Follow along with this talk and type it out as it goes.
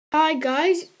Hi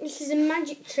guys, this is a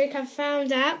magic trick I've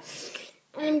found out,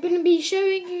 and I'm going to be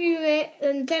showing you it,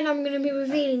 and then I'm going to be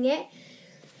revealing it.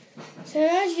 So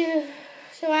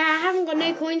I haven't got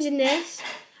no coins in this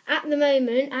at the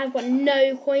moment. I've got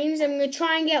no coins. I'm going to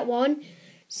try and get one.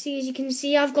 See, as you can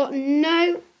see, I've got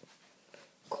no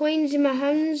coins in my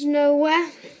hands,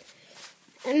 nowhere.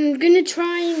 And I'm going to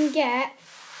try and get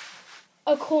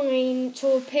a coin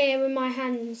to appear in my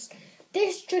hands.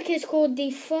 This trick is called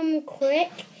the thumb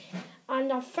click.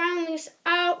 And I found this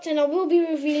out, and I will be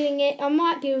revealing it. I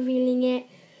might be revealing it.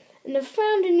 And I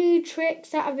found a new trick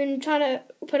that I've been trying to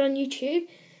put on YouTube.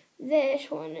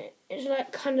 This one is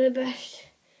like kind of the best.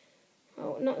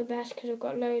 Oh, not the best because I've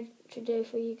got loads to do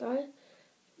for you guys,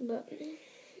 but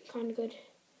kind of good.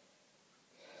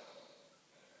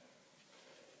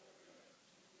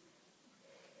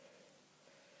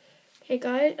 Okay,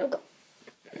 guys, I've got.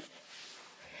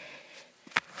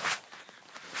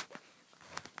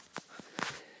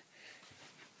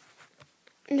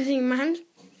 Nothing in my hand.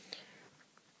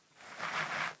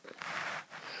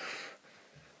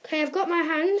 Okay, I've got my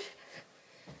hand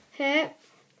here.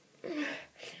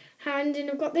 And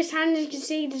I've got this hand, as you can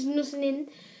see, there's nothing in.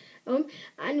 And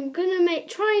I'm gonna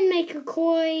try and make a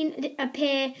coin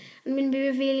appear. I'm gonna be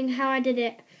revealing how I did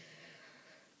it.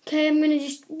 Okay, I'm gonna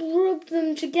just rub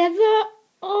them together.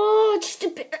 Oh, just a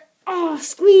bit. Oh,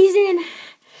 squeeze in.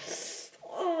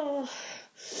 Oh.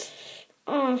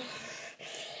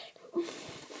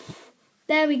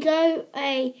 There we go,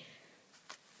 a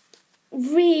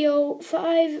real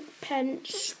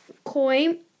 5p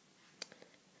coin.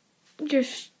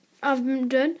 I've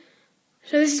done.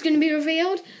 So this is going to be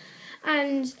revealed,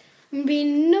 and I'm be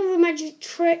another magic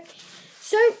trick.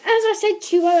 So as I said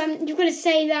to you, you've got to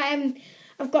say that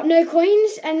I've got no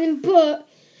coins, and then but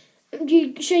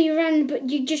you show you around, but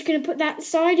you're just going to put that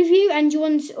side of you, and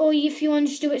or if you want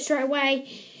to do it straight away.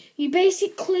 You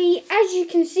basically, as you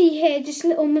can see here, just a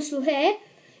little muscle here,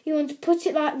 you want to put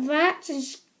it like that and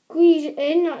squeeze it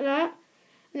in like that.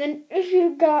 And then if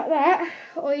you got that,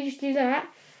 or you just do that,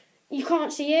 you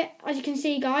can't see it, as you can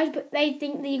see, guys, but they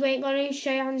think that you ain't got any,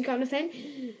 show your hands got nothing.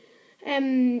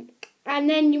 And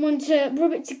then you want to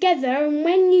rub it together, and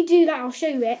when you do that, I'll show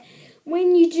you it.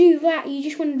 When you do that, you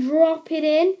just want to drop it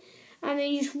in, and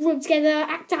then you just rub together,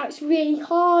 act out it's really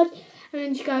hard, and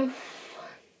then just go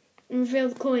and reveal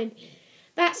the coin.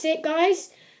 That's it,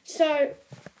 guys. So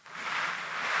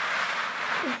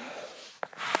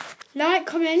like,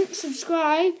 comment,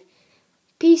 subscribe.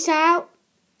 Peace out.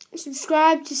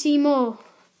 Subscribe to see more.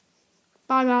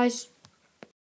 Bye, guys.